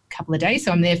couple of days.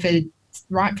 So I'm there for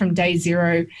right from day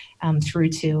zero through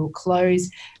till close,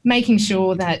 making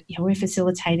sure that we're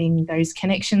facilitating those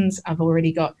connections. I've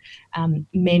already got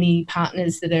many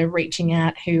partners that are reaching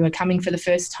out who are coming for the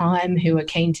first time, who are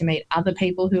keen to meet other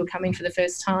people who are coming for the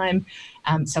first time,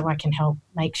 so I can help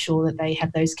make sure that they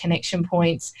have those connection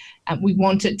points. We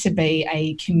want it to be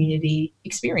a community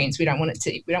experience. We don't want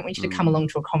you to come along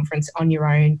to a conference on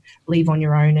your own, leave on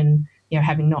your own, and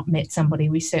having not met somebody.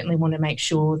 We certainly want to make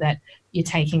sure that you're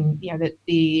taking, that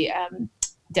the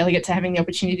delegates are having the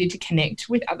opportunity to connect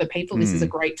with other people. This is a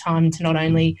great time to not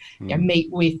only meet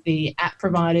with the app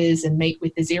providers and meet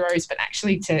with the Xeros, but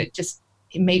actually to just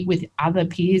meet with other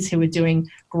peers who are doing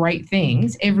great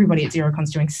things. Everybody at XeroCon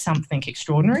is doing something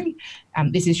extraordinary.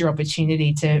 This is your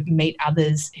opportunity to meet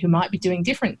others who might be doing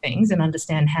different things and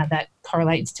understand how that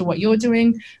correlates to what you're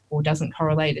doing or doesn't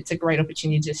correlate. It's a great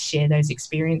opportunity to just share those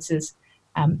experiences.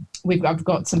 I've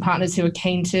got some partners who are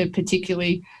keen to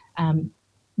particularly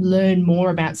learn more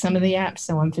about some of the apps,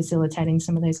 so I'm facilitating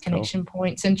some of those connection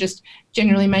points and just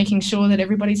generally making sure that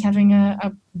everybody's having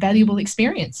a valuable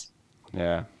experience.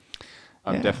 Yeah.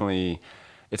 Definitely,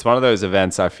 it's one of those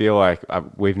events I feel like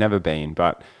we've never been,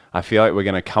 but I feel like we're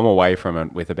going to come away from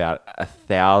it with about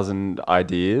 1,000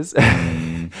 ideas.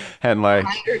 And like,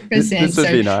 100%. This would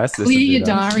be nice. Clear your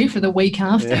diary for the week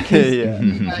after,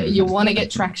 because you want to get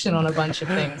traction on a bunch of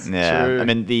things. Yeah. True. I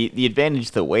mean, the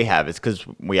advantage that we have is because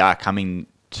we are coming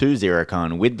to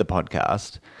XeroCon with the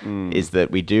podcast, is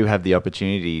that we do have the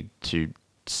opportunity to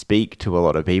speak to a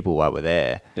lot of people while we're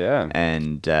there. Yeah.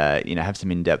 And, have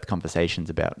some in-depth conversations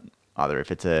about either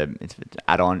if it's an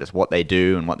add-on, just what they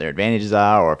do and what their advantages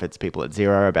are, or if it's people at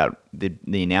Xero about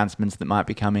the announcements that might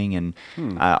be coming. And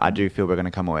I do feel we're going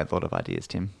to come away with a lot of ideas,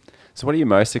 Tim. So what are you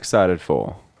most excited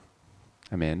for,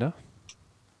 Amanda?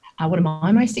 What am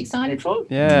I most excited for?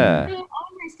 Yeah. I'm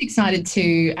most excited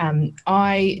to,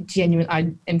 I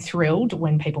am thrilled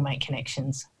when people make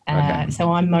connections.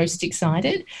 So I'm most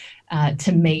excited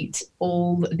to meet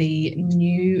all the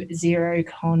new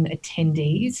XeroCon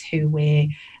attendees who we're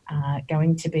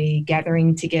going to be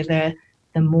gathering together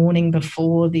the morning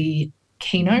before the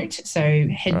keynote. So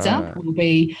heads up, we'll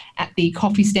be at the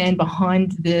coffee stand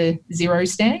behind the Xero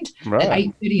stand at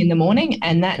 8:30 in the morning,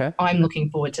 and I'm looking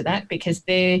forward to that, because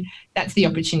that's the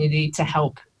opportunity to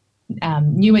help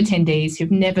new attendees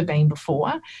who've never been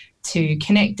before to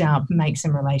connect up, make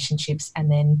some relationships, and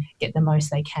then get the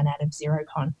most they can out of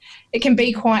XeroCon. It can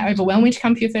be quite overwhelming to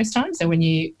come for your first time. So when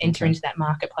you enter into that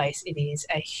marketplace, it is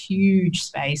a huge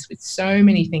space with so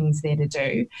many things there to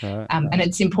do. And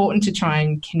it's important to try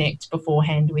and connect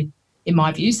beforehand with, in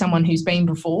my view, someone who's been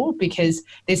before, because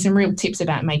there's some real tips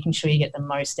about making sure you get the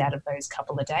most out of those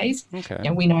couple of days.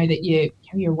 We know that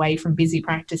you're away from busy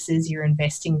practices, you're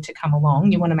investing to come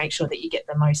along. You want to make sure that you get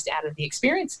the most out of the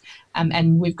experience.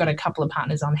 And we've got a couple of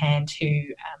partners on hand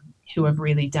who have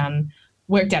really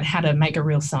worked out how to make a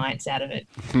real science out of it.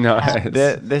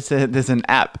 There's an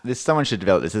app. Someone should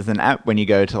develop this. There's an app when you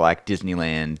go to like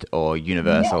Disneyland or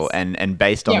Universal, and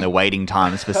based on the waiting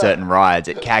times for certain rides,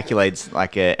 it calculates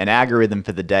like an algorithm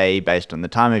for the day based on the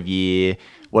time of year,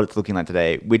 what it's looking like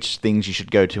today, which things you should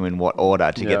go to in what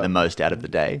order to get the most out of the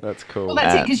day. That's cool. Well,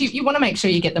 that's it, because you want to make sure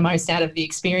you get the most out of the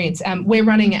experience. We're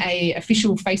running a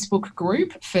official Facebook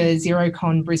group for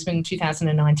XeroCon Brisbane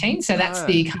 2019. So that's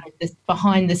the kind of the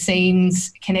behind the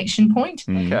scenes connection point.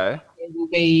 Okay. We'll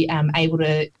be able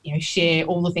to share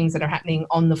all the things that are happening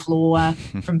on the floor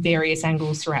from various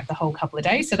angles throughout the whole couple of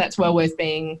days. So that's well worth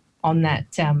being on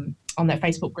that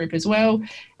Facebook group as well. Cool.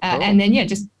 And then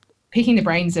just picking the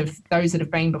brains of those that have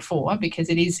been before, because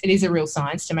it is a real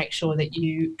science to make sure that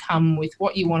you come with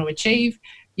what you want to achieve.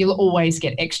 You'll always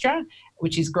get extra,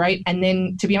 which is great. And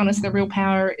then, to be honest, the real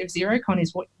power of XeroCon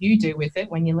is what you do with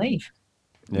it when you leave.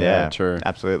 Yeah, true.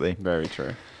 Absolutely. Very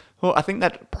true. Well, I think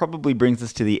that probably brings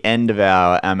us to the end of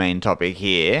our main topic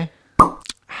here.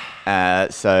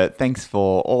 So thanks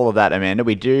for all of that, Amanda.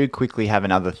 We do quickly have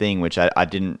another thing, which I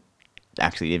didn't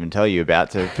actually even tell you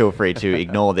about, so feel free to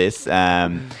ignore this.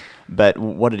 But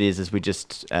what it is we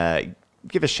just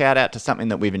give a shout out to something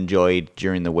that we've enjoyed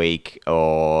during the week,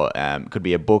 or could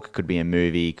be a book, could be a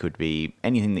movie, could be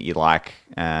anything that you like.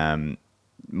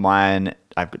 Mine,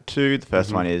 I've got two. The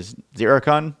first one is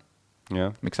XeroCon. Yeah.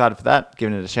 I'm excited for that,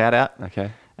 giving it a shout out.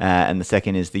 Okay. And the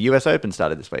second is the US Open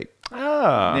started this week.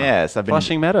 Ah. Yes,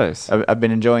 Flushing Meadows. I've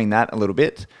been enjoying that a little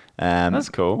bit. That's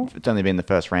cool. It's only been the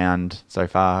first round so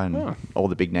far, and all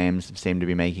the big names seem to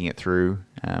be making it through.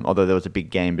 Although there was a big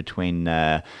game between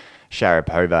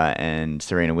Sharapova and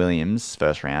Serena Williams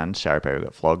first round. Sharapova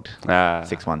got flogged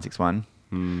 6-1,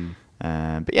 6-1.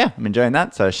 But yeah, I'm enjoying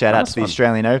that. So shout out to the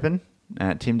Australian Open.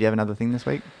 Tim, do you have another thing this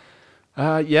week?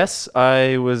 Yes,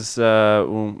 I was.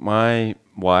 My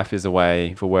wife is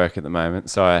away for work at the moment,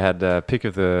 so I had a pick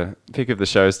of the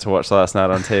shows to watch last night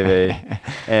on TV,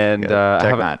 and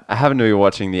I happen to be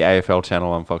watching the AFL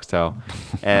channel on Foxtel,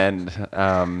 and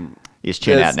you just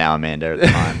tune out now, Amanda, at the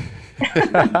time.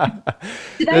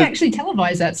 Did they actually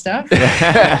televise that stuff?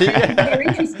 They're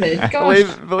interested. Gosh.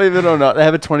 Believe it or not, they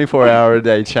have a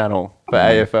 24-hour-a-day channel for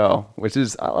AFL, which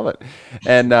is, I love it.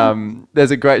 And there's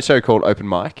a great show called Open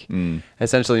Mic.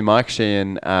 Essentially, Mike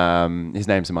Sheehan, his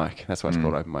name's Mike. That's why it's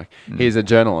called Open Mic. He's a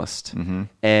journalist,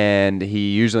 and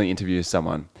he usually interviews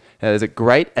someone. Now, there's a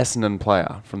great Essendon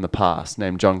player from the past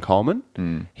named John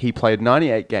Coleman. He played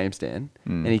 98 games, Dan,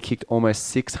 and he kicked almost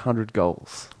 600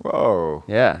 goals. Whoa.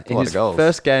 Yeah. In his goals.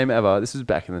 First game ever, this was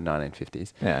back in the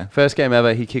 1950s. Yeah. First game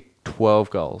ever, he kicked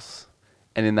 12 goals.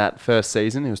 And in that first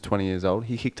season, he was 20 years old,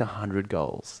 he kicked 100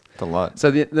 goals. That's a lot. So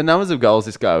the numbers of goals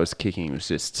this guy was kicking was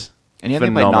just and he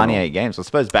only played 98 games. Well, I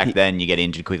suppose back then you get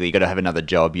injured quickly. You got to have another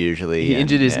job usually. He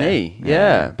injured his knee.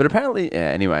 Yeah. But apparently,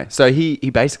 anyway. So he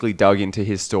basically dug into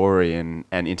his story and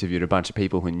interviewed a bunch of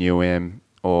people who knew him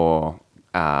or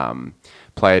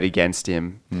played against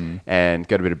him and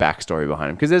got a bit of backstory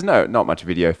behind him. Because there's not much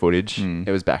video footage.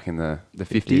 It was back in the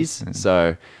 50s.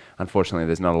 So unfortunately,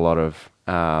 there's not a lot of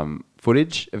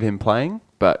footage of him playing.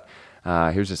 But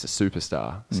he was just a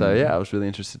superstar. So, I was really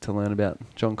interested to learn about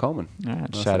John Coleman.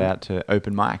 Right, shout out to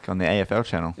Open Mic on the AFL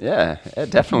channel. Yeah,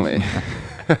 definitely.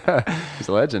 He's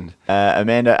a legend.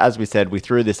 Amanda, as we said, we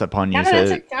threw this upon you. No,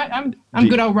 that's okay. I'm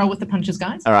good. I'll roll with the punches,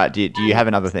 guys. All right. Do you have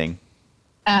another thing?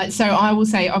 So I will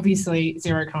say, obviously,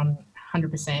 XeroCon,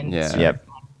 100%. Yeah. Yep.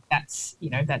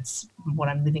 That's what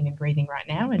I'm living and breathing right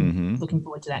now, and looking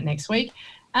forward to that next week.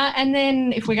 And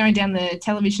then if we're going down the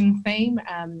television theme,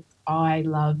 I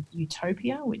love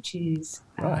Utopia, which is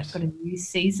got a new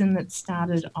season that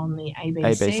started on the ABC.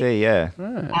 ABC, yeah.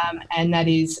 And that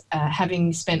is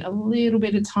having spent a little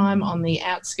bit of time on the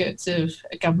outskirts of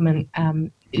government.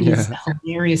 It is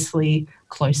hilariously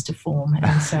close to form,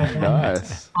 and so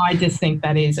I just think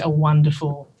that is a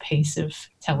wonderful piece of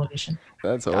television.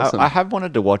 That's awesome. I have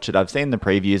wanted to watch it. I've seen the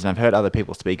previews and I've heard other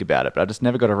people speak about it, but I just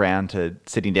never got around to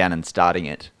sitting down and starting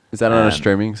it. Is that on a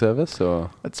streaming service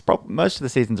or? It's most of the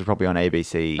seasons are probably on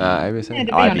ABC. ABC. Yeah, it'll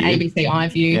be on ABC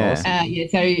iView. Yeah.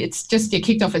 So it's just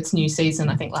kicked off its new season,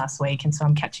 I think, last week, and so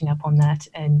I'm catching up on that.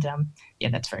 And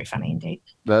that's very funny indeed.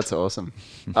 That's awesome.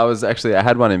 I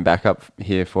had one in backup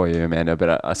here for you, Amanda,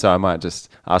 but so I might just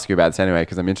ask you about this anyway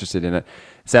because I'm interested in it.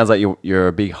 Sounds like you're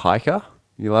a big hiker.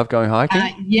 You love going hiking?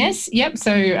 Yes. Yep.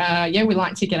 So, we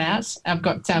like to get out. I've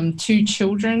got 2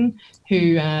 children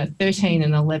who are 13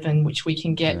 and 11, which we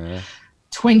can get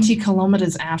 20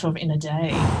 kilometres out of in a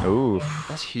day. Ooh,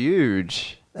 that's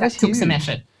huge. That took some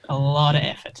effort, a lot of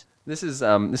effort. This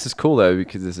is cool, though,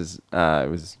 because this is it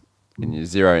was in your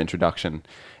Zero introduction.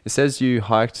 It says you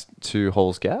hiked to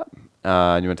Halls Gap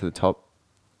and you went to the top.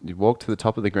 You walked to the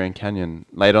top of the Grand Canyon,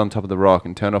 laid on top of the rock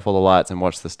and turned off all the lights and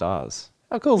watched the stars.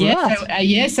 How cool is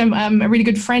that? So a really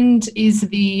good friend is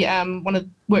the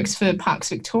works for Parks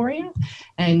Victoria,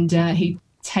 and he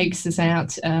takes us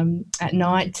out at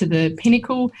night to the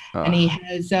pinnacle, and he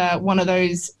has one of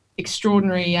those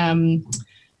extraordinary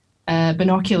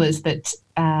binoculars that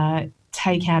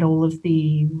take out all of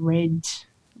the red.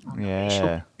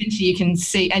 You can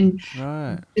see, and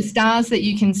the stars that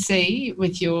you can see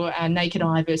with your naked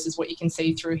eye versus what you can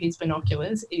see through his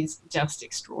binoculars is just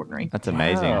extraordinary. That's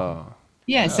amazing. Wow.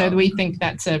 Yeah, so we think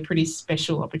that's a pretty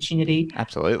special opportunity.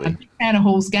 Absolutely. A big fan of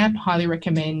Halls Gap. Highly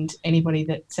recommend anybody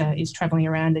that is travelling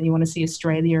around and you want to see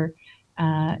Australia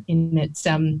in its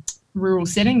rural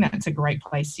setting. That's a great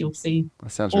place. You'll see.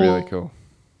 That sounds really cool.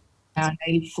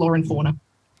 Native flora and fauna.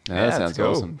 Yeah, that sounds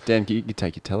cool. Awesome. Dan, you can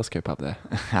take your telescope up there.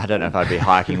 I don't know if I'd be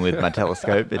hiking with my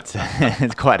telescope. It's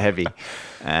it's quite heavy.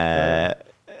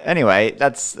 Anyway,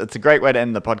 that's a great way to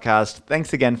end the podcast.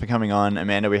 Thanks again for coming on,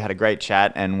 Amanda. We had a great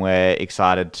chat, and we're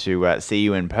excited to see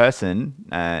you in person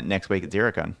next week at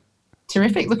Xerocon.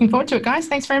 Terrific. Looking forward to it, guys.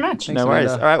 Thanks very much. No worries.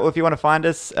 All right. Well, if you want to find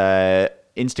us,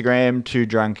 Instagram, Two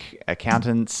Drunk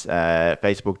Accountants,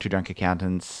 Facebook, Two Drunk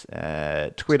Accountants,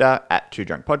 Twitter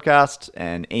 @2drunkpodcast,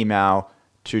 and email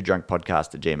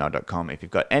twodrunkpodcast@gmail.com if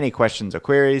you've got any questions or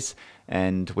queries,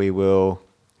 and we will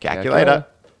catch you later.